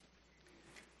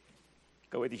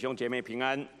各位弟兄姐妹平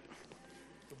安。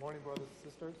 Good morning, brothers and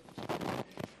sisters.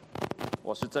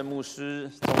 我是郑牧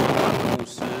师，中文堂牧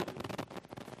师。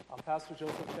 I'm Pastor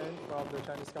Joseph Chen from the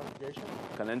Chinese congregation.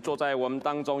 可能坐在我们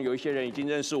当中有一些人已经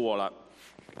认识我了，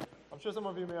 I'm sure some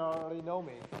of you may already know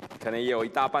me. 可能也有一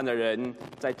大半的人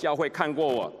在教会看过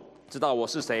我，知道我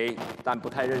是谁，但不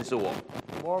太认识我。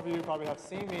 More of you probably have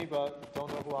seen me, but don't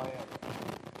know who I am.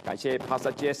 感谢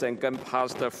Pastor Jason 跟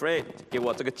Pastor Fred 给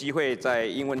我这个机会，在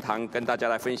英文堂跟大家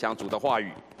来分享主的话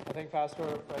语。 I thank Pastor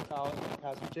Fred Tao and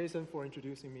Pastor Jason for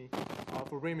introducing me,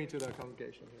 for bringing me to the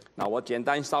congregation here. 那我简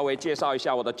单稍微介绍一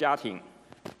下我的家庭。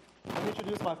 Let me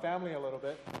introduce my family a little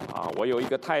bit. 我有一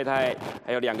个太太，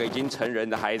还有2个已经成人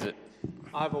的孩子。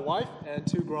 I have a wife and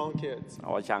 2 grown kids.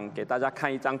 我想给大家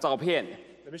看一张照片。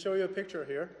 Let me show you a picture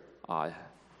here.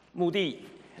 目的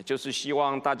就是希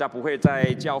望大家不会在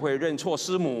教会认错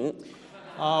师母。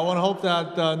 I want to hope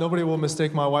that nobody will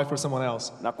mistake my wife for someone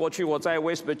else. 那过去我在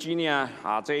West Virginia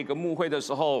这个牧会的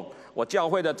时候，我教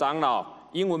会的长老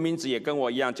英文名字也跟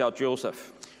我一样叫 Joseph。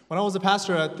 When I was a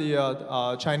pastor at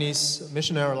the Chinese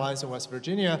Missionary Alliance in West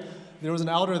Virginia, there was an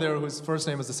elder there whose first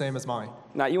name is the same as mine.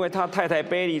 那因为他太太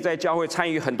Betty 在教会参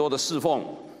与很多的侍奉，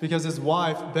 Because his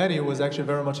wife, Betty, was actually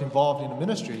very much involved in the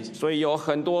ministries. 所以有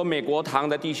很多美国堂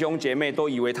的弟兄姐妹都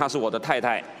以为她是我的太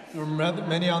太。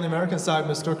 Many on the American side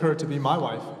mistook her to be my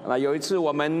wife. 那有一次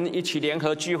我们一起联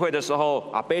合聚会的时候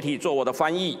，Betty 做我的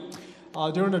翻译。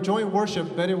 During the joint worship,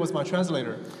 Betty was my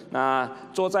translator. 那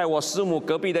坐在我师母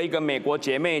隔壁的一个美国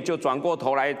姐妹就转过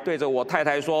头来对着我太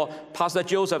太说 ：“Pastor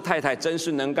Joseph 太太真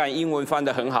是能干，英文翻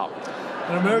得很好。”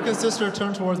 An American sister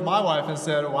turned towards my wife and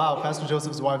said, "Wow, Pastor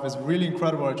Joseph's wife is really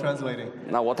incredible at translating."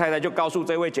 那我太太就告诉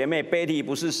这位姐妹 ，Betty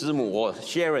不是师母，我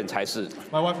Sharon 才是。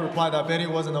 My wife replied that Betty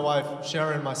wasn't the wife,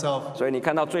 Sharon myself. 所以你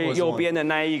看到最右边的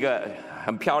那一个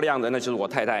很漂亮的，那就是我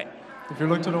太太。 If you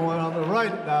look to the one on the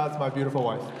right, that's my beautiful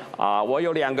wife. 我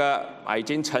有2个已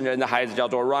经成人的孩子，叫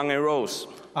做 Ron and Rose，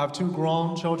 I have 2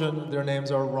 grown children. Their names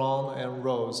are Ron and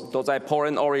Rose. 都在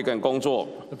Portland, Oregon 工作。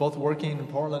 They're both working in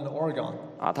Portland, Oregon.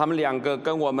 他们2个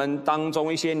跟我们当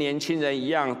中一些年轻人一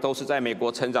样，都是在美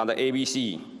国成长的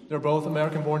ABC。 They're both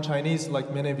American-born Chinese, like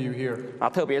many of you here.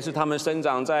 特别是他们生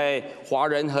长在华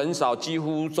人很少，几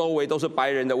乎周围都是白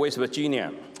人的 West Virginia。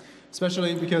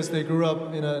 Especially because they grew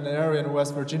up in an area in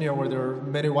West Virginia where there are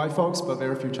many white folks, but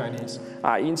very few Chinese.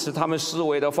 因此他们思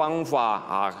维的方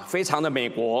法非常的美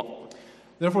国。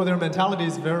 Therefore, their mentality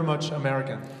is very much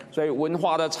American. 所以文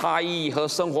化的差异和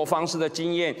生活方式的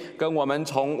经验，跟我们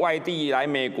从外地来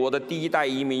美国的第一代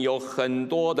移民有很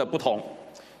多的不同。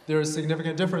 There are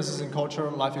significant differences in culture,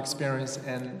 life experience,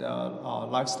 and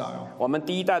lifestyle. 我们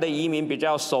第一代的移民比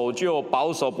较守旧、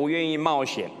保守，不愿意冒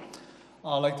险。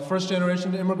 Like the first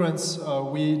generation immigrants,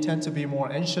 we tend to be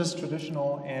more anxious,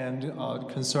 traditional, and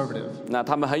conservative. 那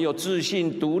他们很有自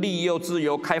信、独立又自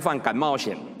由、开放、敢冒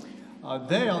险。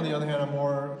 They, on the other hand, are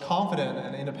more confident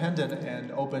and independent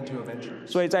and open to adventures.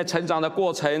 所以在成长的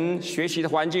过程、学习的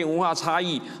环境、文化差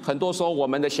异，很多时候我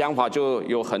们的想法就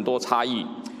有很多差异。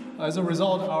 As a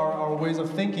result, our ways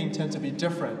of thinking tend to be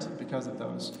different because of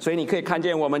those. 所以你可以看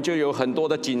见，我们就有很多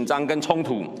的紧张跟冲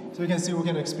突。 So we can see we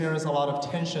can experience a lot of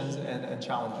tensions and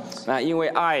challenges. 那因为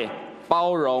爱、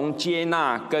包容、接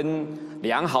纳跟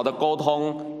良好的沟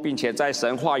通，并且在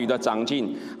神话语的长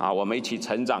进我们一起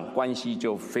成长，关系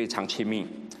就非常亲密。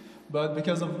 But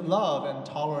because of love and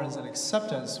tolerance and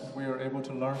acceptance, we are able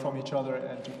to learn from each other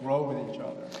and to grow with each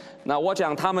other. 那我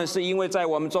讲他们是因为在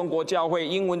我们中国教会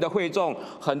英文的会众，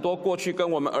很多过去跟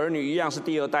我们儿女一样是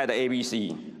第2代的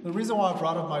ABC。 The reason why I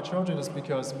brought up my children is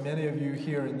because many of you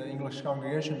here in the English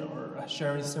congregation are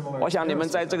sharing similar 我想你们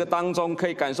experiences. 在这个当中可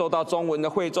以感受到中文的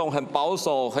会众很保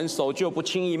守、很守旧、不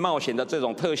轻易冒险的这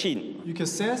种特性。 You can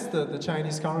sense that the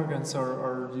Chinese congregants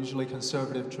are usually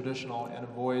conservative, traditional, and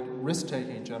avoid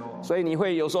risk-taking in general. 所以你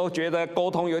会有时候觉得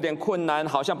沟通有点困难，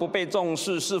好像不被重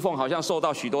视，侍奉好像受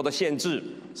到许多的限制。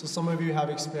 So some of you have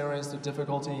experienced the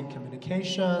difficulty in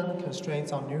communication,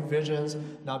 constraints on new visions,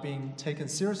 not being taken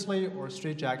seriously, or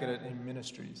straitjacketed in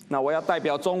ministries. 那我要代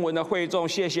表中文的会众，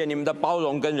谢谢你们的包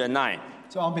容跟忍耐。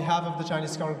 So on behalf of the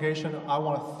Chinese congregation, I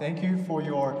want to thank you for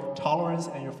your tolerance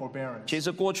and your forbearance. 其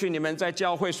实过去你们在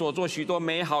教会所做许多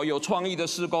美好有创意的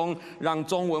事工，让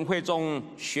中文会众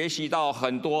学习到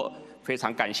很多，非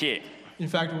常感谢。 In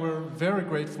fact, we're very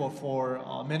grateful for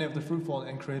many of the fruitful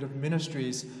and creative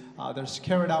ministries that's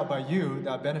carried out by you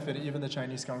that benefit even the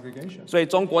Chinese congregation. 所以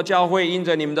中国教会因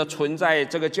着你们的存在，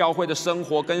这个教会的生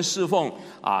活跟侍奉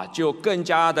就更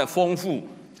加的丰富。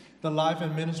 The life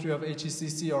and ministry of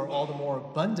HECC are all the more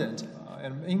abundant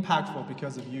and impactful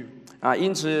because of you.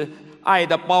 因此爱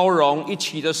的包容、一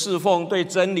起的侍奉、对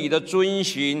真理的遵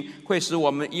循，会使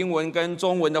我们英文跟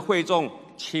中文的会众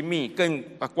亲密，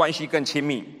关系更亲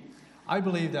密。I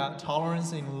believe that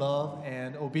tolerance in love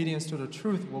and obedience to the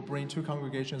truth will bring two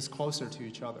congregations closer to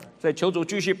each other. 所以求主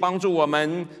继续帮助我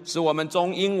们，使我们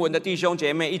中英文的弟兄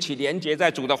姐妹一起连结在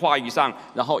主的话语上，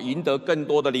然后赢得更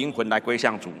多的灵魂来归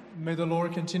向主。May the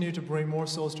Lord continue to bring more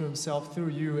souls to Himself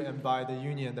through you and by the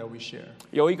union that we share.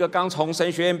 有一个刚从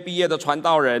神学院毕业的传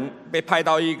道人，被派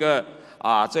到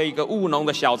这一个务农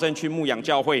的小镇去牧养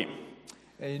教会。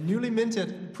A newly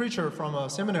minted preacher from a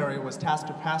seminary was tasked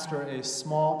to pastor a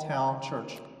small town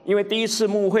church. 因为第一次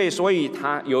牧会，所以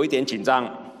他有一点紧张。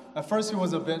At first, he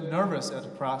was a bit nervous at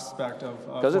the prospect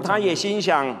of. 可是他也心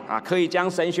想可以将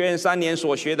神学院3年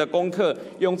所学的功课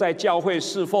用在教会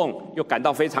侍奉，又感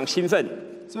到非常兴奋。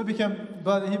So he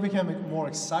became more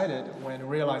excited when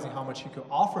realizing how much he could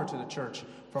offer to the church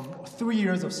from 3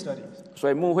 years of study.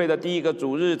 所以牧会的第一个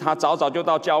主日，他早早就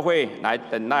到教会来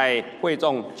等待会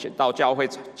众到教会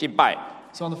敬拜。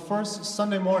So on the first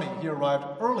Sunday morning, he arrived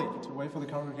early to wait for the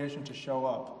congregation to show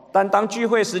up. 但当聚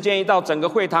会时间一到，整个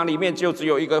会堂里面就只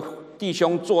有一个弟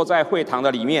兄坐在会堂的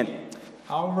里面。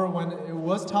However, when it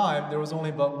was time, there was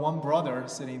only but one brother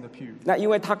sitting in the pew. 那因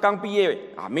为他刚毕业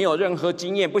没有任何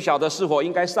经验，不晓得是否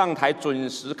应该上台准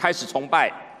时开始崇拜。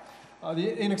The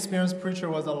inexperienced preacher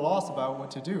was at a loss about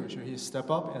what to do. Should he step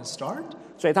up and start?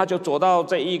 所以他就走到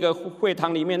这一个会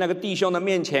堂里面那个弟兄的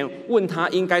面前，问他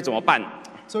应该怎么办。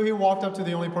So he walked up to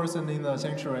the only person in the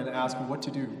sanctuary and asked what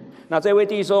to do. 那这位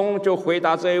弟兄就回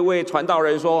答这一位传道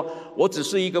人说：“我只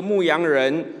是一个牧羊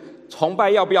人，崇拜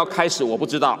要不要开始我不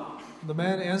知道。” The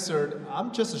man answered,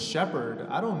 "I'm just a shepherd.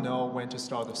 I don't know when to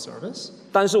start the service.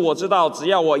 但是我知道，只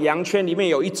要我羊圈里面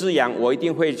有一只羊，我一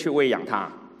定会去喂养它。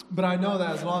 But I know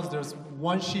that as long as there's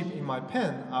one sheep in my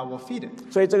pen, I will feed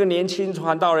it." 所以这个年轻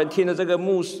传道人听了这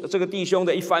个弟兄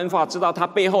的一番话，知道他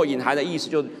背后隐含的意思，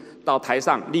就到台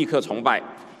上立刻崇拜。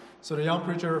 So the young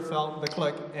preacher felt the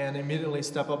click and immediately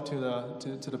stepped up to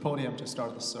the podium to start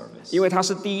the service. 因为他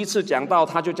是第一次讲道，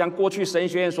他就将过去神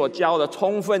学院所教的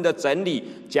充分的整理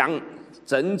讲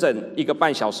整1个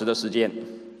半小时的时间。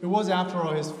 It was, after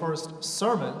all, his first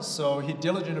sermon, so he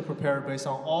diligently prepared based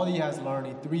on all he has learned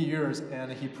in 3 years, and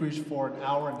he preached for an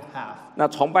hour and a half. 那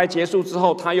崇拜结束之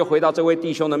后，他又回到这位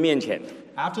弟兄的面前，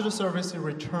 After the service, he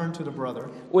returned to the brother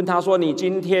问他说：“你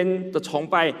今天的崇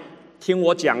拜听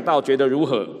我讲道，觉得如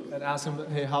何？” and asked him,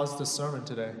 "Hey, how's the sermon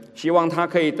today?" 希望他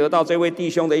可以得到这位弟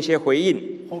兄的一些回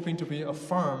应。 Hoping to be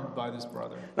affirmed by this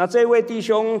brother. 那这位弟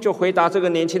兄就回答这个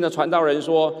年轻的传道人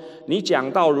说：“你讲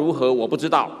道如何？我不知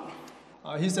道，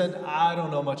 He said, "I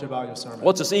don't know much about your sermon.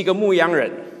 我只是一个牧羊人。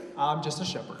 I'm just a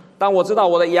shepherd. 但我知道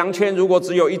我的羊圈如果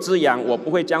只有一只羊，我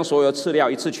不会将所有饲料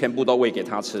一次全部都喂给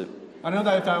它吃。” I know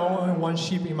that if I only had one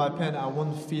sheep in my pen, I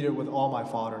wouldn't feed it with all my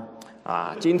fodder.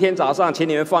 今天早上请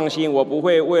你们放心，我不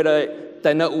会为了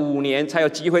等了5年才有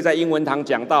机会在英文堂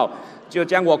讲道，就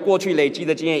将我过去累积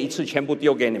的经验一次全部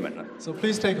丢给你们了。 So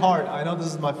please take heart. I know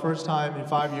this is my first time in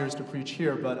 5 years to preach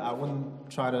here, but I wouldn't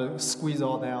try to squeeze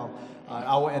all down.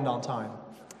 I will end on time.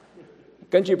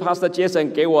 根据 Pastor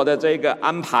Jason 给我的这个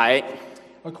安排，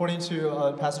 According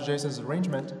to Pastor Jason's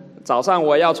arrangement, 早上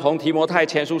我要从提摩太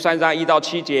前书3章1到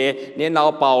7节，年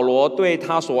老保罗对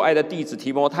他所爱的弟子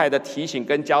提摩太的提醒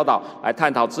跟教导，来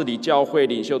探讨治理教会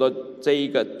领袖的这一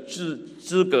个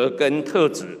资格跟特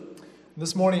质。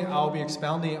 this morning I'll be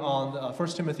expounding on 1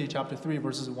 Timothy chapter 3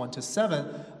 verses 1 to 7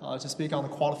 to speak on the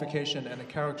qualification and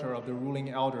the character of the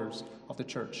ruling elders of the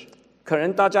church. 可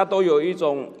能大家都有一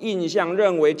种印象，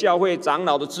认为教会长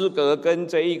老的资格跟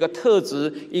这一个特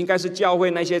质，应该是教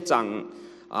会那些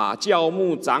教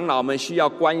牧长老们需要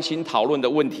关心讨论的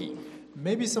问题。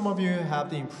 Maybe some of you have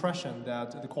the impression that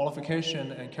the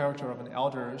qualification and character of an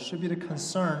elder should be the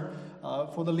concern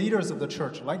for the leaders of the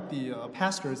church, like the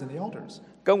pastors and the elders.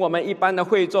 跟我们一般的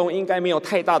会众应该没有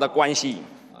太大的关系。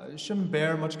It shouldn't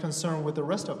bear much concern with the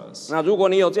rest of us. 那如果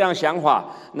你有这样想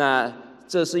法，那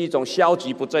这是一种消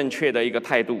极不正确的一个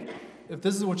态度。 If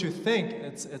this is what you think,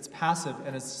 it's passive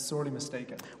and it's sorely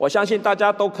mistaken. 我相信大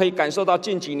家都可以感受到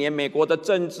近几年美国的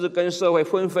政治跟社会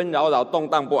纷纷扰扰、动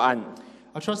荡不安。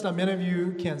 I trust that many of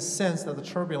you can sense that the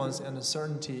turbulence and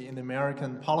uncertainty in the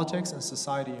American politics and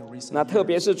society in recent 那特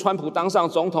别 years. 是川普当上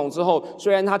总统之后，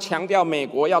虽然他强调美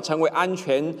国要成为安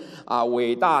全、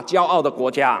伟大、骄傲的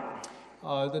国家，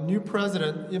 The new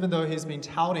president, even though he's been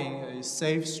touting a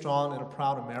safe, strong, and a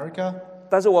proud America,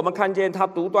 但是我们看见他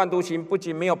独断独行，不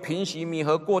仅没有平息弥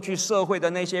合过去社会的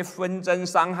那些纷争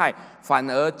伤害，反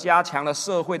而加强了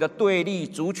社会的对立、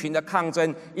族群的抗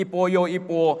争，一波又一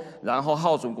波，然后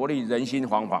耗损国力，人心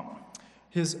惶惶。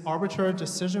His arbitrary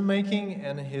decision-making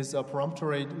and his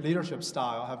peremptory leadership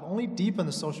style have only deepened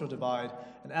the social divide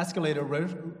and escalated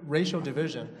racial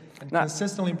division and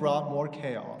consistently brought more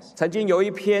chaos. 曾经有一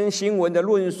篇新闻的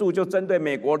论述，就针对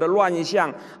美国的乱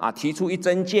象提出一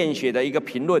针见血的一个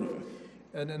评论。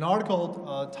An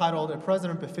article titled "A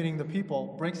President Befitting the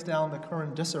People" breaks down the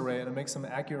current disarray and makes some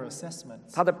accurate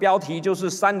assessments. 它的标题就是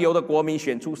"三流的国民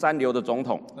选出三流的总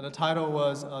统"。The title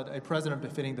was "A President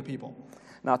Befitting the People."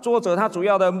 那作者他主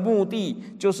要的目的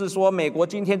就是说，美国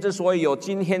今天之所以有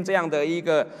今天这样的一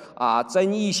个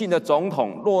争议性的总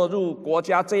统，落入国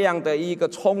家这样的一个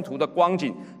冲突的光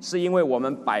景，是因为我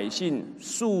们百姓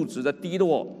素质的低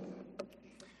落。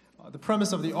The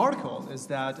premise of the article is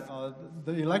that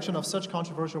the election of such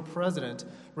controversial president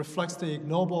reflects the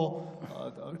ignoble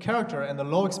character and the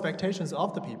low expectations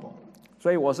of the people.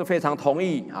 所以我是非常同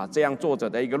意这样作者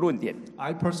的一个论点。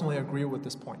I personally agree with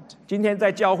this point. 今天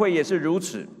在教会也是如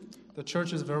此。The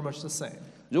church is very much the same.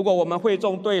 如果我们会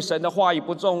众对神的话语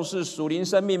不重视，属灵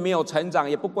生命没有成长，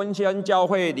也不关心教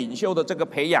会领袖的这个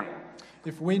培养。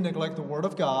If we neglect the Word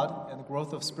of God and the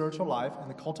growth of spiritual life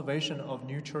and the cultivation of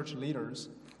new church leaders,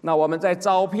 那我们在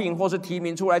招聘或是提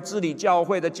名出来治理教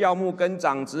会的教牧跟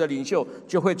长职的领袖，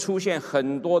就会出现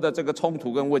很多的这个冲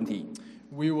突跟问题。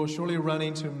we will surely run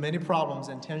into many problems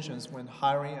and tensions when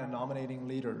hiring and nominating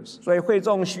leaders. 所以会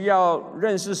众需要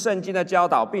认识圣经的教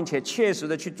导，并且切实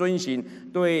的去遵行，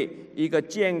对一个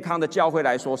健康的教会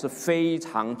来说是非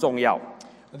常重要。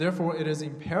Therefore, it is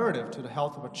imperative to the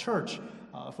health of a church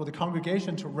for the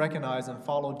congregation to recognize and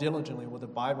follow diligently what the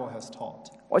Bible has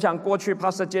taught. 我想过去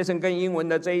Pastor Jason 跟英文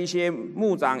的这一些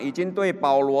牧长已经对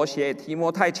保罗写提摩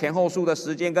太前后书的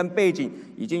时间跟背景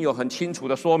已经有很清楚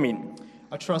的说明。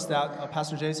I trust that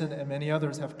Pastor Jason and many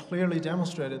others have clearly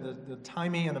demonstrated the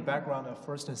timing and the background of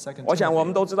 1st and 2nd 我想我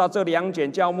们 Timothy. 都知道，这两卷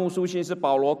教牧书信是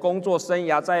保罗工作生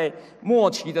涯在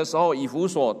末期的时候，以弗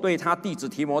所对他弟子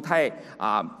提摩太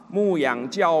牧养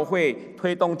教会、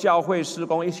推动教会事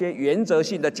工一些原则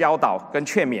性的教导跟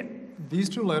劝勉。These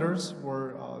two letters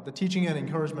were the teaching and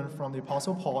encouragement from the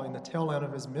Apostle Paul in the tail end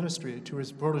of his ministry to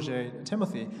his protege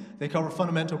Timothy. They cover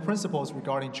fundamental principles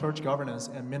regarding church governance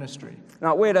and ministry.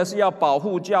 那为了是要保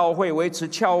护教会，维持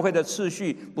教会的秩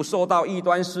序，不受到异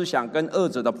端思想跟恶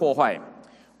者的破坏。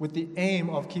With the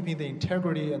aim of keeping the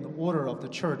integrity and the order of the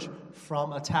church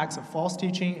from attacks of false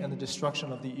teaching and the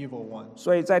destruction of the evil one.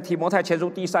 所以在提摩太前书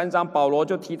第3章，保罗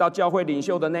就提到教会领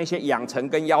袖的那些养成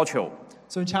跟要求。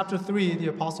So in chapter 3, the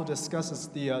apostle discusses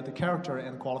the character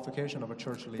and qualification of a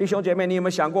church 弟 leader. 兄姐妹，你有没有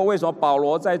想过，为什么保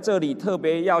罗在这里特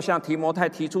别要向提摩太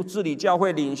提出治理教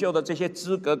会领袖的这些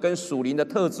资格跟属灵的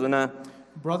特质呢？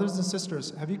 Brothers and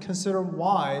sisters, have you considered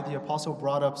why the apostle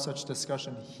brought up such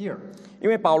discussion here? 因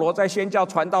为保罗在宣教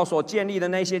传道所建立的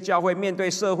那些教会，面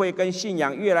对社会跟信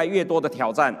仰越来越多的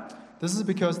挑战。This is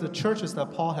because the churches that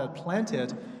Paul had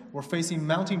planted were facing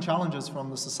mounting challenges from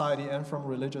the society and from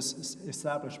religious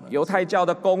establishments. 犹太教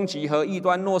的攻击和异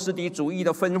端诺斯底主义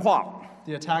的分化，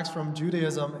 The attacks from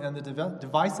Judaism and the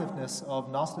divisiveness of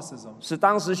Gnosticism 使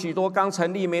当时许多刚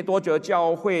成立没多久的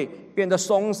教会变得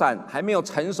松散，还没有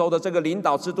成熟的这个领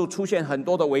导制度出现很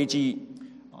多的危机。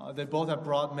they both have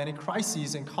brought many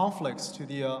crises and conflicts to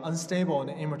the unstable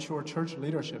and immature church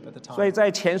leadership at the 所以 time.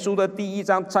 在前书的第1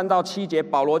章3到7节，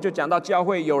保罗就讲到教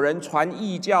会有人传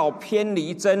异教、偏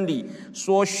离真理、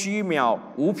说虚渺、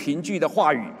无凭据的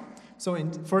话语。 So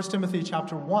in 1 Timothy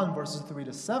chapter 1, verses 3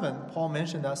 to 7, Paul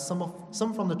mentioned that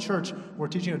some from the church were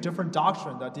teaching a different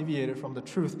doctrine that deviated from the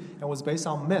truth and was based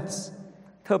on myths.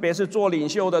 特别是做领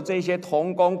袖的这些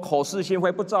同工，口是心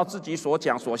非，不知道自己所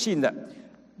讲所信的。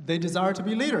 They desired to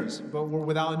be leaders, but were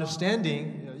without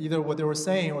understanding either what they were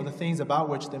saying or the things about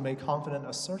which they made confident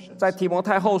assertions. 在提摩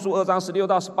太后书2章16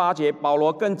到18节，保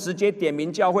罗更直接点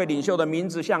名教会领袖的名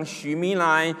字，像许弥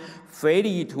来、腓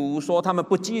利图，说他们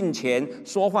不敬虔，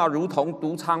说话如同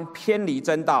毒疮，偏离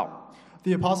真道。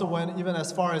 The apostle went even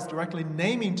as far as directly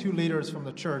naming two leaders from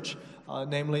the church,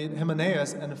 namely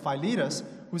Hymenaeus and Philetus,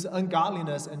 whose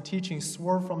ungodliness and teaching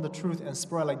swerved from the truth and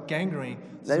spread like gangrene.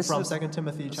 This is from 2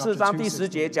 Timothy 4 chapter 章 2, 第10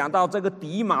节 16. 讲到这个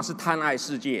迪马是贪爱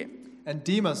世界。 And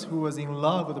Demas, who was in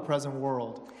love with the present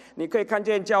world. 你可以看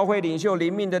见教会领袖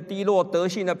灵命的低落、德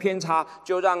性的偏差，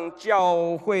就让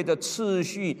教会的秩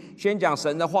序、宣讲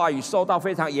神的话语受到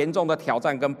非常严重的挑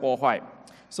战跟破坏。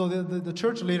 So the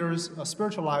church leaders'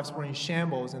 spiritual lives were in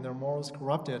shambles and their morals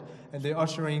corrupted, and they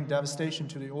ushering devastation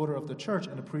to the order of the church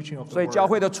and the preaching of 所 the 以教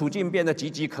会 word. 的处境变得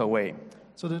岌岌可危。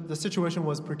 So the situation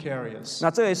was precarious. 那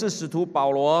这也是使徒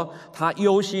保罗他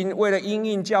忧心，为了因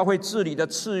应教会治理的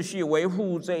次序，维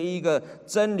护这一个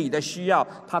真理的需要，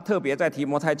他特别在提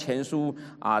摩太前书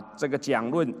这个讲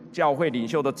论教会领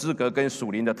袖的资格跟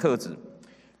属灵的特质。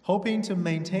Hoping to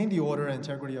maintain the order and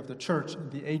integrity of the church,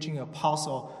 the aging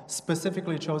apostle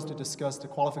specifically chose to discuss the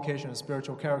qualification and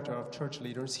spiritual character of church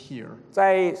leaders here.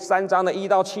 在3章的1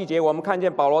到7节，我们看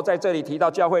见保罗在这里提到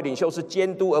教会领袖是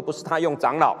监督，而不是他用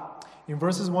长老。In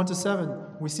verses 1 to 7,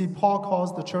 we see Paul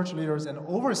calls the church leaders an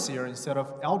overseer instead of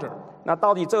elder. 那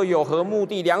到底这有何目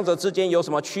的？两者之间有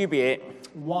什么区别？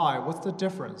 Why? What's the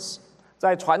difference?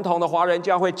 在传统的华人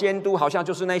教会，监督好像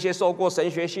就是那些受过神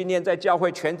学训练，在教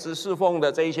会全职侍奉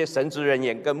的这一些神职人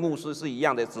员，跟牧师是一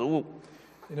样的职务。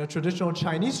In a traditional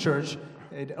Chinese church,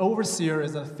 an overseer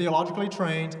is a theologically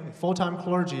trained, full-time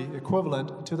clergy equivalent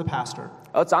to the pastor.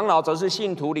 而长老则是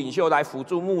信徒领袖来辅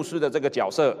助牧师的这个角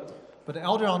色。But the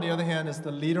elder, on the other hand, is the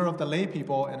leader of the lay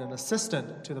people and an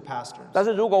assistant to the pastors. 但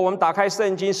是如果我们打开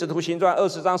圣经使徒行传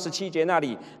20章17节那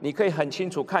里，你可以很清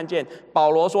楚看见保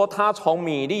罗说他从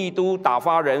米利都打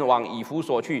发人往以弗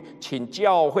所去，请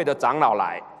教会的长老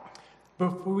来。But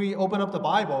if we open up the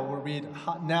Bible, we read,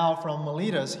 now from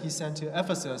Miletus he sent to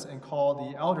Ephesus and called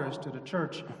the elders to the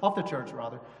church,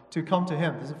 to come to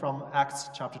him. This is from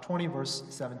Acts chapter 20, verse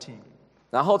 17.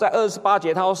 然后在28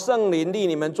节，他说：“圣灵立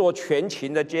你们做全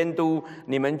群的监督，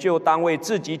你们就当为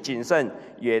自己谨慎，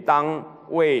也当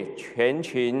为全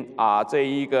群这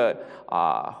一个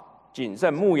谨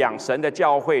慎牧养神的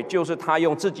教会，就是他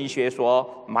用自己血所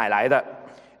买来的。”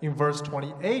 In verse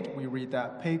 28, we read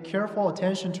that, pay careful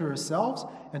attention to yourselves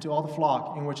and to all the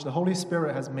flock in which the Holy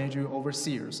Spirit has made you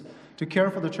overseers, to care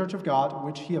for the church of God,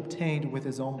 which he obtained with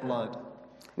his own blood.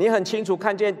 你很清楚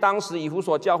看见，当时以弗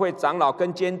所教会长老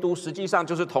跟监督实际上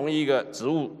就是同一个职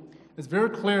务。It's very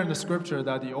clear in the scripture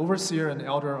that the overseer and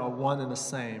elder are one and the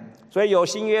same. 所以有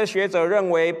新约学者认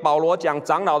为，保罗讲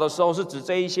长老的时候，是指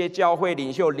这一些教会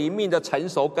领袖灵命的成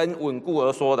熟跟稳固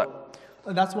而说的。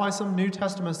And that's why some New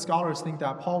Testament scholars think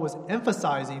that Paul was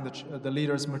emphasizing the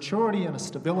leaders' maturity and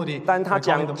stability. 但他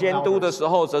讲监督的时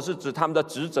候，则是指他们的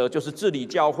职责，就是治理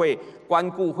教会、关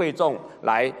顾会众，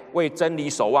来为真理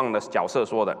守望的角色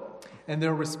说的。And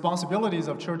their responsibilities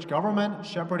of church government,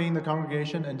 shepherding the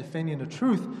congregation, and defending the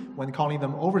truth when calling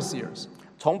them overseers.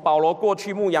 从保罗过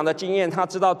去牧养的经验，他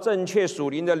知道正确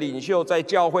属灵的领袖在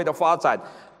教会的发展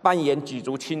扮演举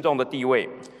足轻重的地位。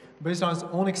Based on his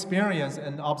own experience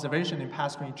and observation in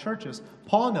pastoring churches,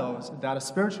 Paul knows that a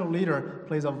spiritual leader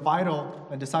plays a vital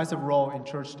and decisive role in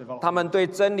church development. 他们对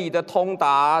真理的通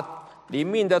达、灵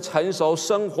命的成熟、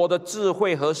生活的智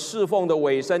慧和侍奉的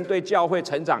委身，对教会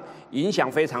成长影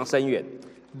响非常深远。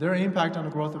Their impact on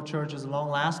the growth of church is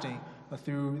long-lasting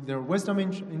through their wisdom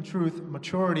in truth,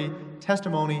 maturity,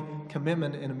 testimony,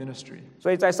 commitment in the ministry.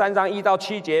 所以在3章1到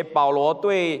7节，保罗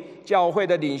对教会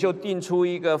的领袖定出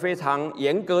一个非常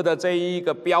严格的这一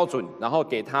个标准，然后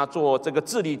给他做这个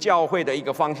治理教会的一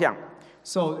个方向。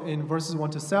So in verses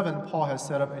 1 to 7, Paul has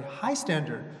set up a high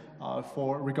standard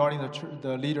regarding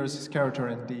the leader's character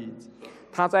and deeds.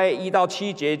 他在1到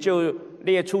7节就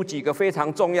列出几个非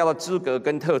常重要的资格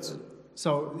跟特质。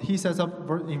So he sets up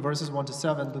in verses 1 to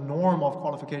 7 the norm of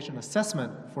qualification assessment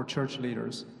for church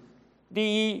leaders.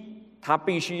 第一，他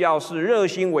必须要是热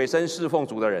心委身侍奉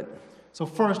主的人。So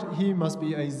first, he must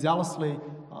be a zealously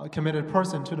committed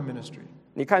person to the ministry.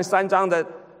 你看3章的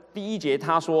第1节，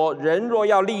他说：“人若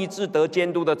要立志得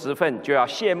监督的职分，就要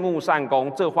羡慕善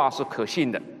功。”这话是可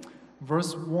信的。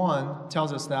Verse 1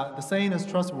 tells us that the saying is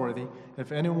trustworthy.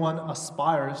 If anyone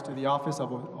aspires to the office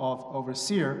of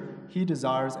overseer, he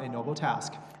desires a noble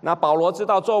task. 那保罗知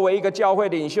道，作为一个教会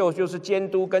领袖，就是监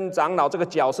督跟长老这个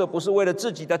角色，不是为了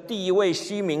自己的地位、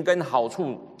虚名跟好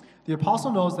处。The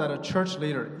apostle knows that a church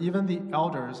leader, even the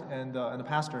elders and the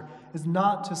pastor, is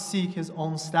not to seek his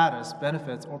own status,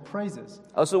 benefits, or praises.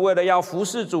 而是为了要服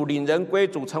侍主、领人归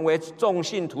主，成为众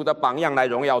信徒的榜样，来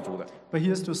荣耀主的。But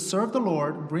he is to serve the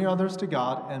Lord, bring others to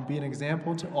God, and be an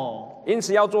example to all. 因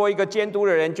此，要做一个监督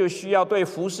的人，就需要对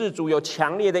服侍主有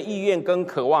强烈的意愿跟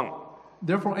渴望。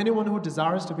Therefore, anyone who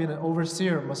desires to be an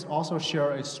overseer must also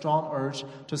share a strong urge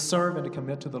to serve and to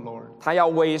commit to the Lord. 他要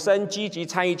委身积极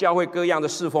参与教会各样的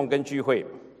侍奉跟聚会，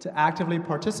 To actively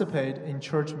participate in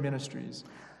church ministries.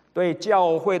 对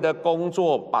教会的工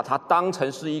作把它当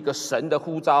成是一个神的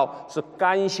呼召，是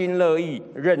甘心乐意、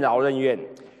任劳任怨。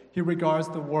He regards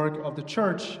the work of the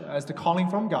church as the calling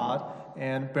from God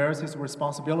and bears his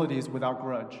responsibilities without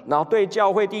grudge. 然后对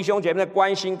教会弟兄姐妹的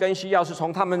关心跟需要，是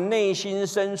从他们内心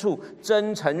深处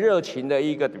真诚热情的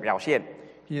一个表现。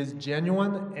He is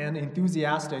genuine and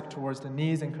enthusiastic towards the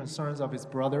needs and concerns of his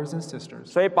brothers and sisters.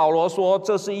 所以保罗说，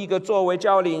这是一个作为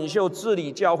教会领袖治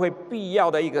理教会必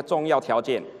要的一个重要条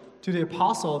件。To the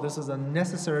apostle, this is a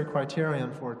necessary criterion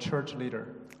for a church leader.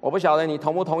 我不晓得你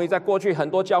同不同意，在过去很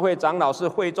多教会长老是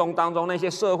会众当中那些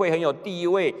社会很有地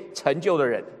位、成就的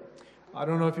人。I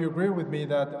don't know if you agree with me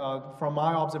that from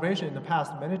my observation in the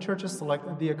past, many churches select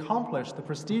the accomplished, the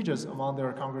prestigious among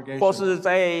their 或 congregations, 是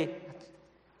在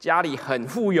家里很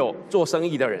富有做生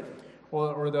意的人。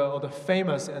or the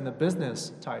famous and the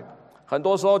business type. 很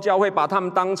多时候，教会把他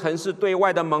们当成是对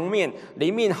外的蒙面，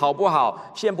灵命好不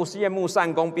好，羡不羡慕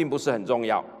善功，并不是很重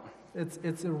要。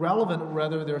It's irrelevant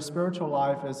whether their spiritual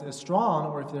life is strong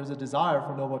or if there's a desire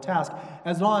for noble task,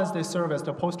 as long as they serve as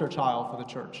the poster child for the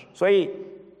church. 所以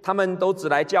他们都只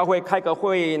来教会开个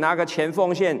会，拿个钱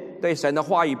奉献，对神的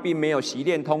话语并没有习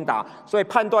练通达，所以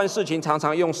判断事情常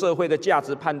常用社会的价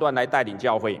值判断来带领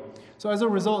教会。So as a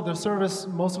result, their service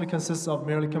mostly consists of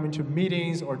merely coming to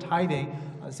meetings or tithing.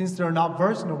 Since they're not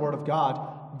versed in the Word of God,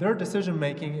 their decision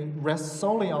making rests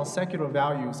solely on secular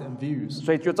values and views.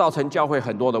 所以就造成教会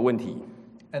很多的问题。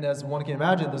And as one can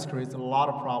imagine, this creates a lot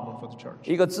of problem for the church.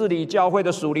 一个治理教会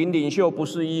的属灵领袖，不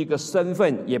是一个身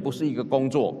份，也不是一个工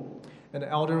作， An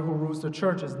elder who rules the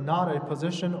church is not a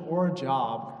position or a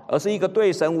job, 而是一个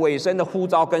对神委身的呼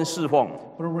召跟侍奉。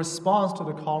 but a response to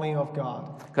the calling of God.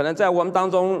 可能在我们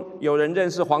当中有人认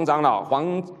识黄长老、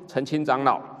黄澄清长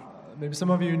老， Maybe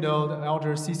some of you know the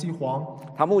elder C.C. Huang.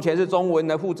 他目前是中文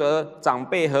的负责长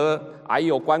辈和癌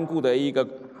友关顾的一个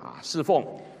侍奉。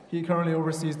 He currently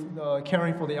oversees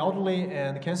caring for the elderly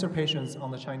and cancer patients on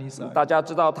the Chinese side. 大家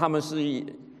知道他们是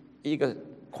一个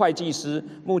会计师，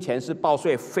目前是报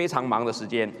税非常忙的时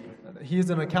间。 He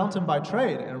is an accountant by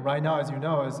trade, and right now, as you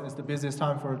know, is the busiest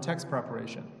time for tax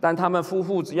preparation. 但他们夫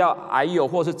妇只要癌友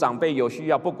或是长辈有需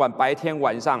要，不管白天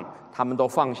晚上，他们都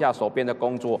放下手边的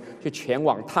工作，去前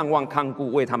往探望看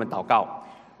顾，为他们祷告。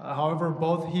 However,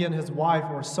 both he and his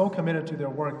wife were so committed to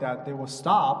their work that they will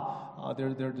stop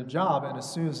their job, and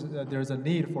as soon as there's a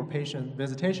need for patient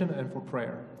visitation and for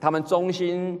prayer. 他们衷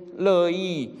心乐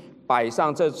意摆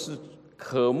上这次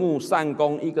渴慕善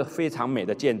功一个非常美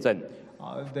的见证。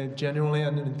 They genuinely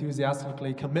and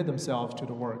enthusiastically commit themselves to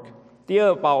the work. 第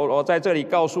二，保罗在这里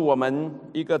告诉我们，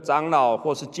一个长老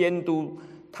或是监督，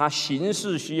他行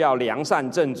事需要良善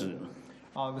正直。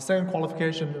 The second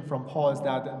qualification from Paul is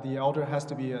that the elder has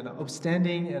to be an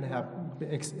upstanding and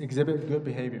exhibit good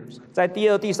behaviors. 在第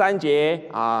二、第三节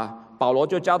保罗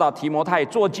就教导提摩太，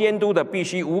做监督的必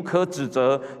须无可指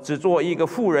责，只做一个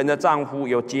妇人的丈夫，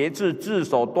有节制，自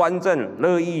守端正，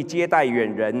乐意接待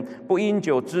远人，不因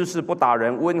酒滋事，不打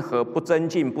人，温和，不争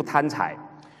竞，不贪财。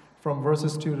 From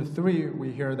verses 2 to 3, we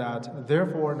hear that,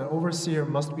 therefore, an overseer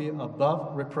must be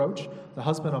above reproach, the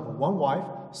husband of one wife,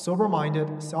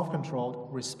 sober-minded, self-controlled,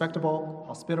 respectable,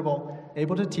 hospitable,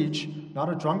 able to teach, not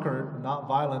a drunkard, not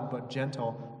violent, but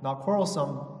gentle, not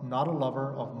quarrelsome, not a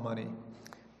lover of money.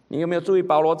 你有没有注意，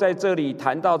保罗在这里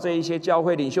谈到这一些教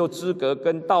会领袖资格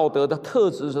跟道德的特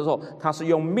质的时候，他是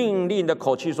用命令的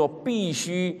口气说，必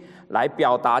须来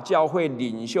表达教会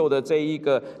领袖的这一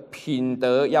个品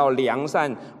德要良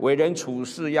善，为人处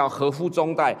事要合乎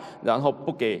中待，然后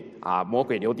不给魔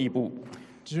鬼留地步。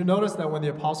 Did you notice that when the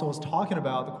apostle was talking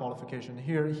about the qualification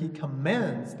here, he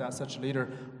commends that such a leader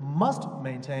must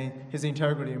maintain his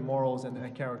integrity, morals, and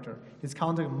character. His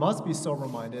conduct must be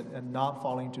sober-minded and not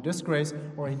fall into disgrace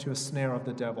or into a snare of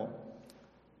the devil.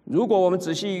 如果我们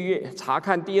仔细查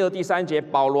看第二、第三节，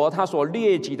保罗他所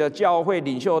列举的教会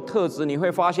领袖特质，你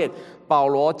会发现，保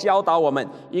罗教导我们，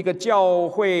一个教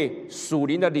会属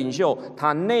灵的领袖，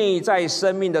他内在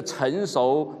生命的成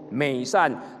熟、美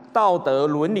善。 道德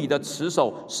伦理的持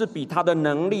守是比他的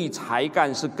能力才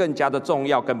干是更加的重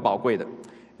要跟宝贵的。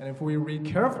 And if we read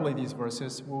carefully these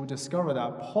verses, we will discover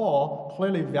that Paul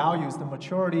clearly values the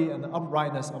maturity and the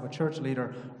uprightness of a church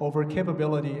leader over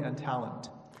capability and talent.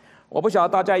 我不晓得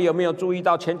大家有没有注意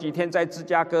到，前几天在芝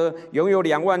加哥拥有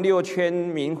26000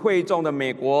名会众的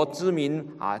美国知名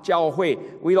教会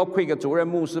Willow Creek 主任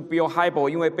牧师 Bill Hybels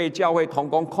因为被教会同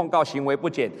工控告行为不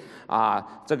检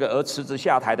这个而辞职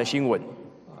下台的新闻。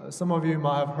 Some of you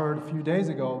might have heard a few days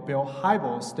ago, Bill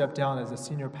Hybels stepped down as a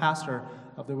senior pastor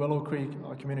of the Willow Creek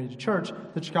Community Church,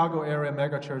 the Chicago area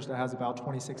megachurch that has about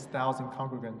 26,000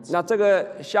 congregants. 那这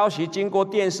个消息经过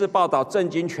电视报道，震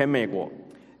惊全美国。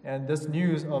 And this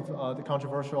news of the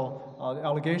controversial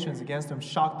allegations against him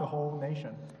shocked the whole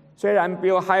nation. 虽然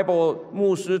Bill Hybels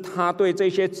牧师他对这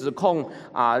些指控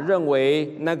认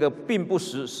为那个并不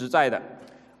实在的。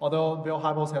 Although Bill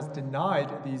Hybels has denied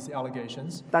these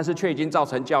allegations, 但是却已经造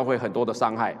成教会很多的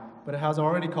伤害。 but it has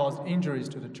already caused injuries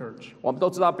to the church. 我们都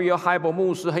知道 Bill Hybels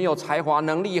牧师很有才华，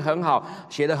能力很好，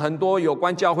写了很多有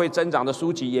关教会增长的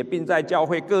书籍，也并在教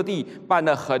会各地办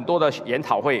了很多的研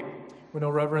讨会。 We know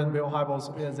Reverend Bill Hybels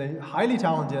is a highly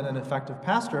talented and effective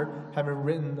pastor, having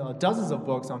written dozens of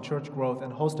books on church growth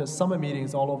and hosted summit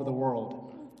meetings all over the world.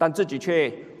 但自己却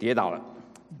跌倒了。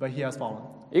 But he has fallen.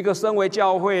 一个身为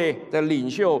教会的领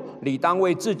袖，理当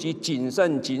为自己谨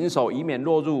慎谨守，以免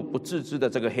落入不自知的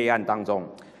这个黑暗当中。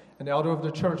An elder of the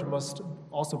church must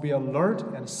also be alert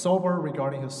and sober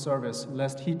regarding his service,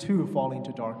 lest he too fall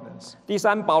into darkness. 第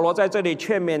三，保罗在这里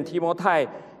劝勉提摩太，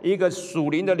一个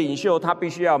属灵的领袖，他必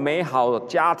须要美好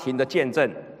家庭的见证。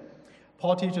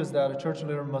Paul teaches that a church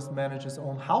leader must manage his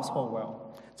own household well.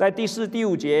 在第4、第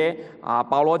5节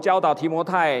保罗教导提摩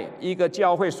太，一个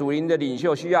教会属灵的领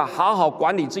袖需要好好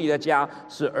管理自己的家，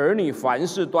使儿女凡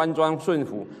事端庄顺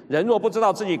服。人若不知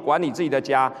道自己管理自己的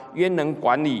家，焉能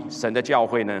管理神的教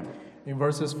会呢？ In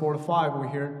verses 4 to 5, we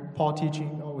hear Paul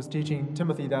was teaching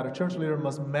Timothy that a church leader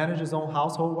must manage his own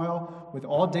household well, with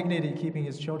all dignity, keeping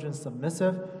his children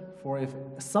submissive. For if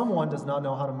someone does not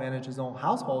know how to manage his own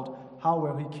household, how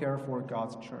will he care for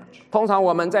God's church? 通常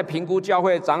我们在评估教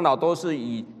会长老，都是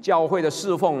以教会的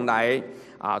侍奉来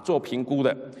做评估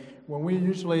的。 When we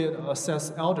usually assess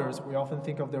elders, we often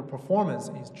think of their performance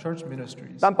in church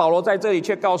ministries. 但保罗在这里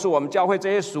却告诉我们，教会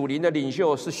这些属灵的领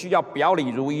袖是需要表里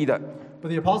如一的。 But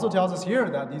the apostle tells us here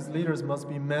that these leaders must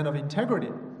be men of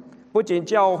integrity. 不仅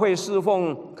教会侍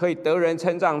奉可以得人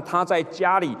称赞，他在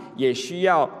家里也需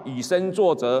要以身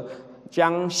作则，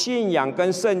将信仰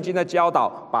跟圣经的教导，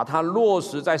把它落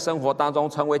实在生活当中，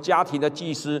成为家庭的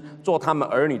祭司，做他们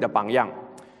儿女的榜样。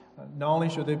Not only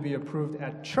should they be approved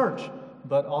at church,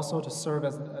 but also to serve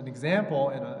as an example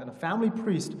and a family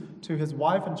priest to his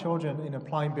wife and children in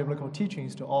applying biblical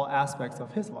teachings to all aspects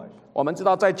of his life. 我们知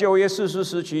道，在旧约士师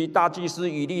时期，大祭司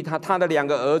以利他的2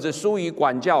个儿子疏于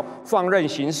管教，放任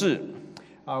行事。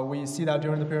 We see that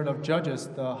during the period of Judges,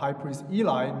 the high priest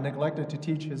Eli neglected to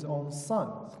teach his own sons.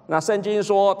 那圣经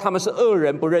说他们是恶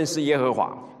人，不认识耶和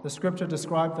华。 The scripture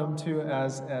described them too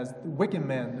as wicked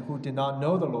men who did not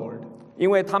know the Lord. 因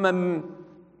为他们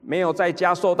没有在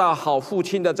家受到好父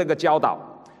亲的这个教导。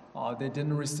 They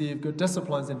didn't receive good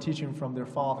disciplines and teaching from their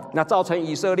father. 那造成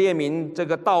以色列民这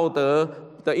个道德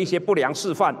的一些不良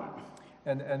示范。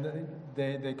 And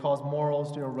they caused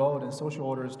morals to erode and social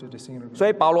orders to disintegrate. 所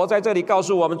以保罗在这里告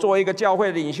诉我们，作为一个教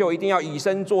会领袖，一定要以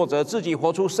身作则，自己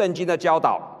活出圣经的教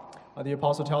导。 The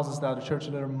apostle tells us that a church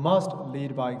leader must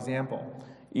lead by example.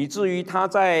 以至于他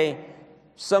在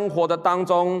生活的当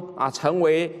中成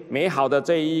为美好的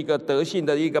这一个德性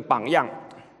的一个榜样。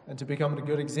 And to become a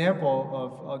good example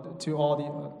to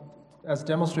all as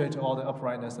demonstrated to all the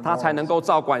uprightness and 他才能够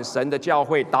照管神的教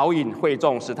会，导引会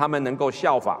众，使他们能够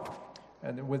效法。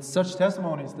 And with such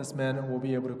testimonies, this man will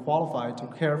be able to qualify to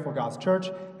care for God's church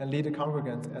and lead the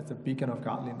congregants as a beacon of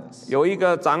godliness. 有一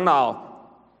个长老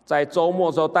在周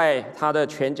末的时候带他的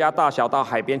全家大小到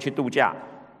海边去度假。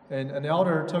 And an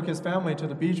elder took his family to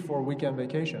the beach for a weekend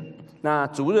vacation. 那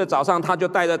主日早上，他就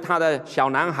带着他的小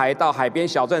男孩到海边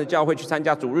小镇的教会去参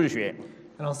加主日学。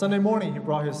 And on Sunday morning, he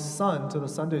brought his son to the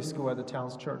Sunday school at the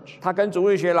town's church. 他跟主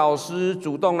日学老师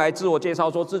主动来自我介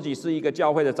绍，说自己是一个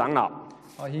教会的长老。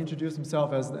 He introduced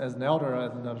himself as an elder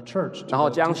at another church. 然后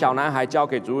将小男孩交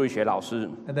给主日学老师。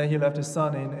 And then he left his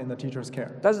son in the teacher's care.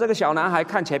 但是这个小男孩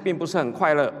看起来并不是很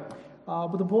快乐。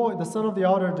 But the son of the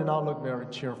elder, did not look very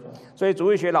cheerful. 所以主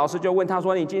日学老师就问他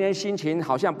说：“你今天心情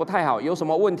好像不太好，有什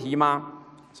么问题吗？”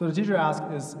 So the teacher asked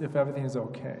if everything is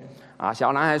okay.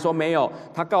 小男孩说没有。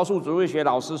他告诉主日学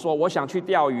老师说：“我想去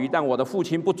钓鱼，但我的父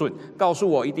亲不准，告诉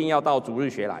我一定要到主日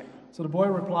学来。” So the boy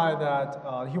replied that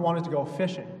he wanted to go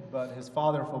fishing, but his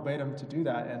father forbade him to do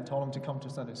that and told him to come to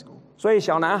Sunday school. 所以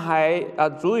小男孩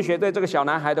主日学对这个小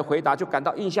男孩的回答就感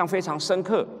到印象非常深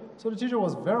刻。 So the teacher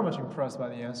was very much impressed by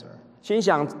the answer. 心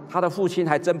想他的父亲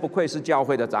还真不愧是教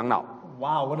会的长老。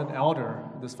 Wow, what an elder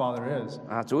this father is.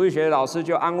 主日学老师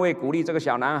就安慰鼓励这个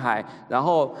小男孩，然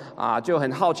后就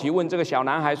很好奇问这个小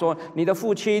男孩说：“你的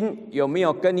父亲有没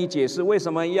有跟你解释为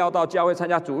什么要到教会参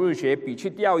加主日学比去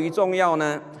钓鱼重要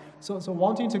呢？” So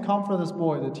wanting to comfort this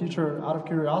boy, the teacher, out of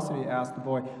curiosity, asked the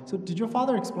boy, "So did your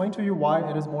father explain to you why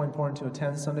it is more important to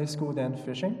attend Sunday school than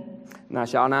fishing?" 那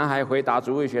小男孩回答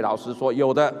主日学老师说：“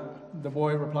有的。” The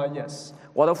boy replied, "Yes.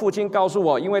 我的父亲告诉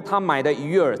我，因为他买的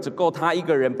鱼饵只够他一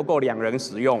个人，不够2人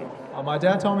使用。 My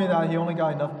dad told me that he only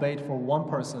got enough bait for one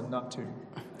person, not two."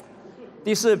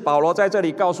 第四，保罗在这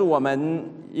里告诉我们，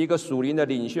一个属灵的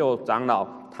领袖长老，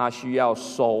他需要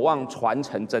守望传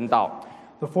承真道。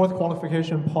 The fourth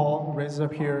qualification Paul raises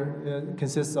up here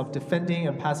consists of defending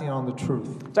and passing on the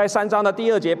truth. 在3章的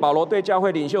第2节，保罗对教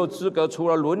会领袖资格，除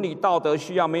了伦理道德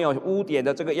需要没有污点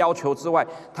的这个要求之外，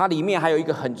它里面还有一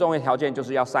个很重要的条件，就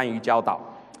是要善于教导。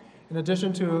 In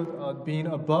addition to being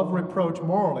above reproach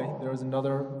morally, there is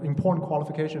another important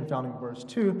qualification found in verse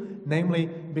 2, namely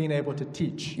being able to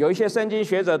teach. 有一些圣经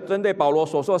学者针对保罗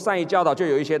所说善于教导，就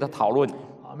有一些的讨论。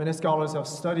Many scholars have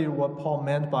studied what Paul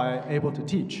meant by able to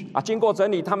teach. 经过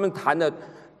整理，他们谈的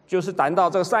就是谈到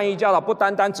这个善意教导，不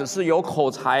单单只是有口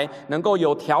才，能够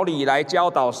有条理来教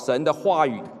导神的话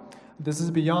语。This is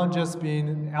beyond just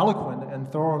being eloquent and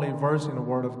thoroughly versed in the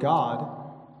Word of God.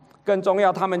 更重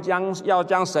要，他们要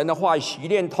将神的话语习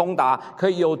练通达，可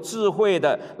以有智慧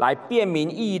的来辨明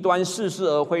异端似是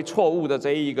而非错误的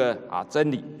这一个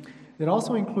真理。It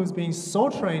also includes being so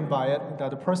trained by it that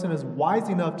the person is wise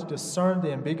enough to discern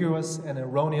the ambiguous and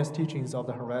erroneous teachings of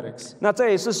the heretics. 那这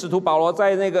也是使徒保罗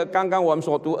在那个刚刚我们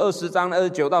所读20章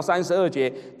29到32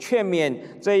节劝勉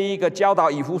这一个教导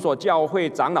以弗所教会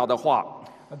长老的话。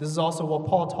This is also what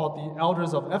Paul taught the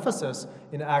elders of Ephesus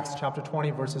in Acts chapter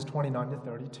 20, verses 29 to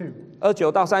 32. 29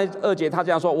到32节，他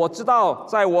这样说：“我知道，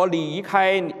在我离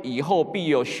开以后，必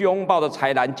有凶暴的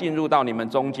豺狼进入到你们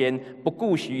中间，不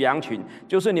顾惜羊群。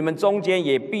就是你们中间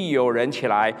也必有人起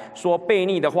来说悖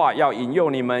逆的话，要引诱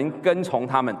你们跟从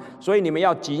他们。所以你们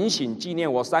要警醒，纪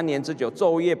念我3年之久，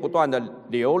昼夜不断的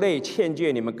流泪劝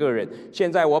诫你们个人。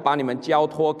现在我把你们交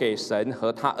托给神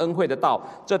和他恩惠的道，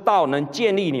这道能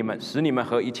建立你们，使你们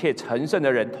和一切成圣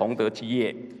的人同得基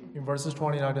业。” In verses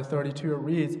 29 to 32, it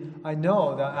reads, I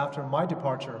know that after my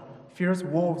departure, fierce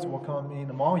wolves will come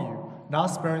in among you, not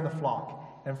sparing the flock.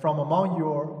 And from among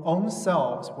your own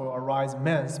selves will arise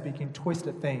men speaking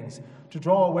twisted things, to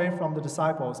draw away from the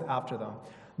disciples after them.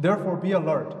 Therefore be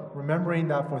alert, remembering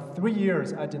that for 3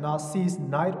 years I did not cease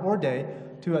night or day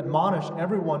to admonish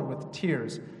everyone with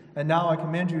tears. And now I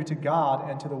commend you to God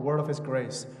and to the word of his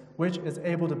grace, which is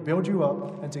able to build you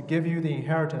up and to give you the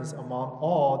inheritance among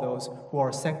all those who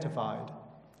are sanctified.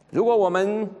 如果我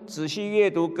们仔细阅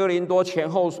读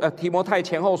提摩太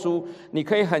前后书，你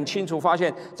可以很清楚发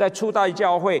现，在初代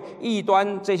教会，异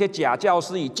端这些假教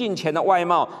师以敬虔的外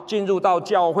貌进入到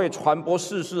教会，传播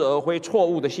似是而非错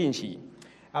误的信息。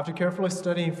After carefully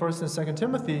studying 1st and 2nd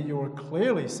Timothy, you will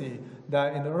clearly see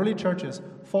that in the early churches,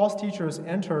 false teachers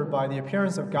entered by the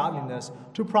appearance of godliness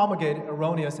to promulgate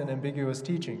erroneous and ambiguous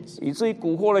teachings. 以至于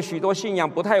蛊惑了许多信仰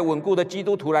不太稳固的基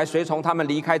督徒来随从他们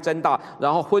离开真道，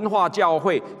然后分化教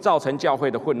会，造成教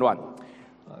会的混乱。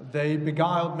They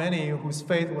beguiled many whose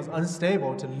faith was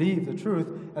unstable to leave the truth,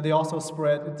 and they also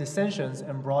spread dissensions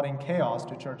and brought in chaos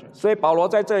to churches. 所以保罗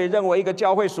在这里认为，一个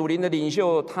教会属灵的领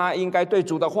袖，他应该对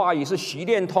主的话语是习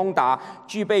练通达，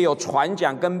具备有传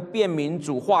讲跟辨明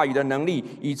主话语的能力，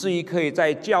以至于可以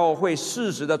在教会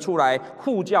适时的出来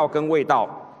护教跟卫道。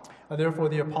Therefore,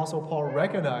 the Apostle Paul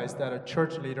recognized that a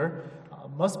church leader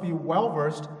must be well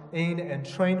versed in and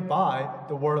trained by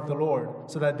the word of the Lord,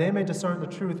 so that they may discern the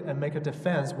truth and make a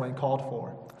defense when called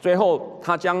for. 最后，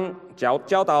他将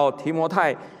教导提摩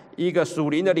太，一个属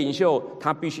灵的领袖，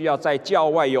他必须要在教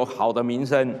外有好的名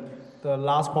声。The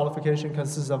last qualification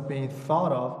consists of being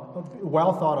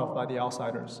well thought of by the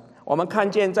outsiders. 我们看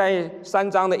见在3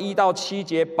章的1到7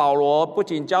节，保罗不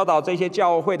仅教导这些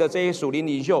教会的这些属灵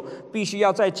领袖，必须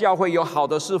要在教会有好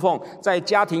的侍奉，在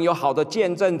家庭有好的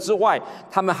见证之外，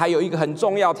他们还有一个很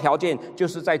重要条件，就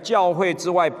是在教会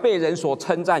之外被人所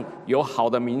称赞，有好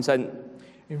的名声。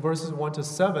In verses 1 to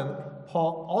 7,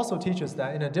 Paul also teaches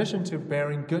that in addition to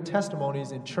bearing good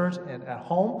testimonies in church and at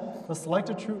home, the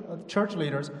selected church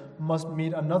leaders must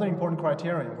meet another important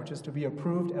criterion, which is to be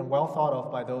approved and well thought of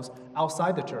by those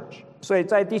outside the church. 所以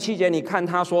在第7节，你看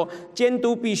他说，监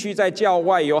督必须在教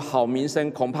外有好名声，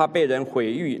恐怕被人毁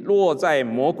誉，落在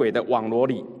魔鬼的网罗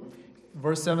里。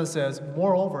Verse 7 says,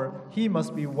 Moreover, he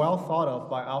must be well thought of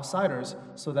by outsiders,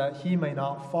 so that he may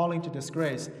not fall into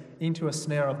disgrace, into a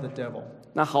snare of the devil.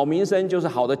 那好名声就是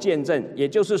好的见证，也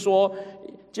就是说，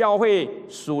教会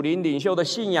属灵领袖的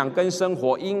信仰跟生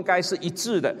活应该是一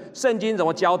致的。圣经怎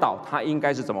么教导，他应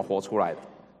该是怎么活出来的。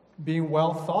Being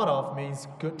well thought of means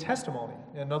good testimony.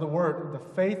 In other words, the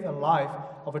faith and life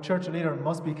of a church leader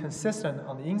must be consistent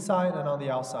on the inside and on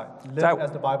the outside. Live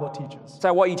as the Bible teaches.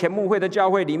 在我以前牧会的教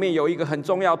会里面，有一个很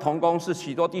重要同工，是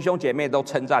许多弟兄姐妹都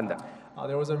称赞的。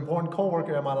There was an important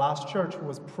co-worker at my last church who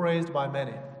was praised by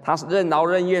many. 他是任劳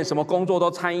任怨，什么工作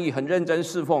都参与，很认真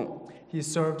侍奉。He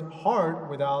served hard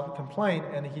without complaint,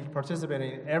 and he participated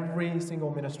in every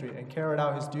single ministry and carried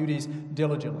out his duties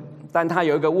diligently. 但他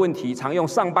有一个问题，常用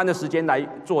上班的时间来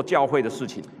做教会的事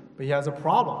情。But he has a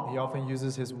problem. He often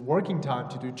uses his working time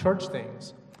to do church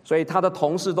things. 所以他的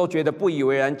同事都觉得不以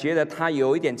为然，觉得他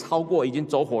有一点超过，已经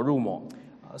走火入魔。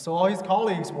So all his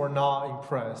colleagues were not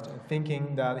impressed,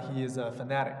 thinking that he is a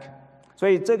fanatic. 所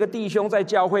以这个弟兄在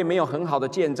教会没有很好的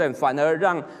见证，反而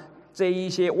让这一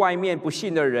些外面不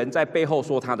信的人在背后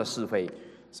说他的是非。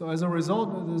So as a result,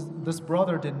 this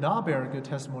brother did not bear good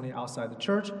testimony outside the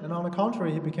church, and on the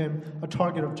contrary, he became a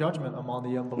target of judgment among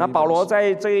the 那保罗 unbelievers.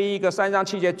 在这一个3章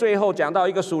7节最后讲到，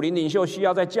一个属灵领袖需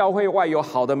要在教会外有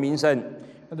好的名声。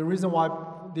 And the reason why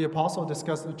the apostle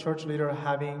discussed the church leader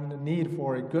having the need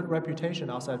for a good reputation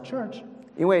outside church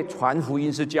因为传福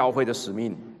音是教会的使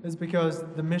命。 is because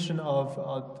the mission of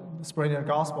spreading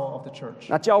the gospel of the church.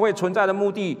 那教会存在的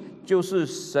目的，就是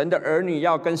神的儿女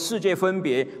要跟世界分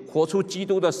别，活出基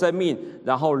督的生命，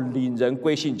然后领人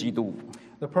归信基督。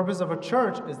 The purpose of a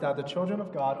church is that the children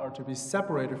of God are to be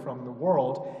separated from the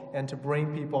world and to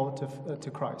bring people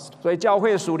to Christ. 所以，教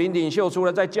会属灵领袖除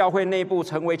了在教会内部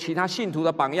成为其他信徒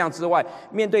的榜样之外，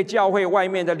面对教会外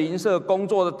面的邻舍工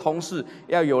作的同事，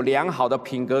要有良好的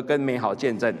品格跟美好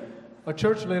见证。 A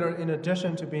church leader, in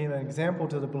addition to being an example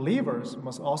to the believers,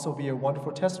 must also be a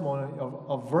wonderful testimony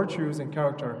of virtues and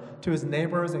character to his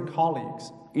neighbors and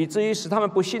colleagues, 以至于使他们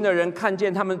不信的人看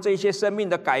见他们这些生命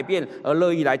的改变，而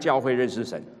乐意来教会认识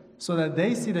神。 so that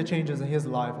they see the changes in his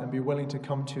life and be willing to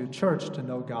come to church to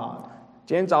know God.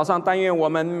 今天早上，但愿我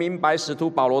们明白使徒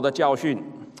保罗的教训，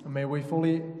 May we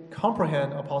fully comprehend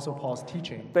Apostle Paul's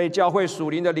teaching 对教会属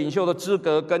灵的领袖的资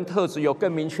格跟特质有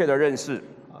更明确的认识，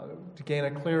 to gain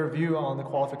a clear view on the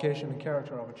qualification and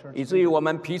character of a church 以至于我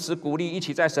们彼此鼓励，一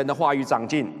起在神的话语长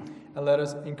进， and let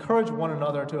us encourage one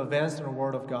another to advance in the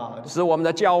Word of God, 使我们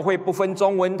的教会不分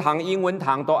中文堂、英文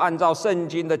堂，都按照圣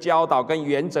经的教导跟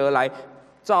原则来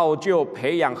造就、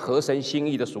培养合神心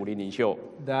意的属灵领袖。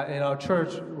 that in our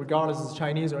church, regardless of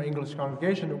Chinese or English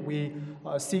congregation, we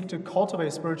seek to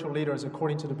cultivate spiritual leaders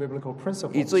according to the biblical 以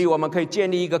principles, 至于我们可以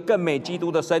建立一个更美基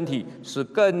督的身体，使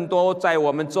更多在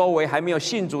我们周围还没有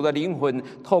信主的灵魂，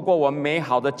透过我们美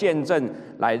好的见证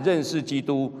来认识基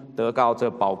督，得到这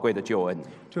宝贵的救恩。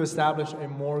 to establish a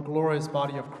more glorious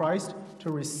body of Christ,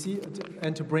 to receive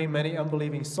and to bring many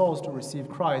unbelieving souls to receive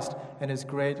Christ and his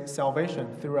great salvation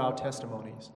through our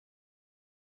testimonies.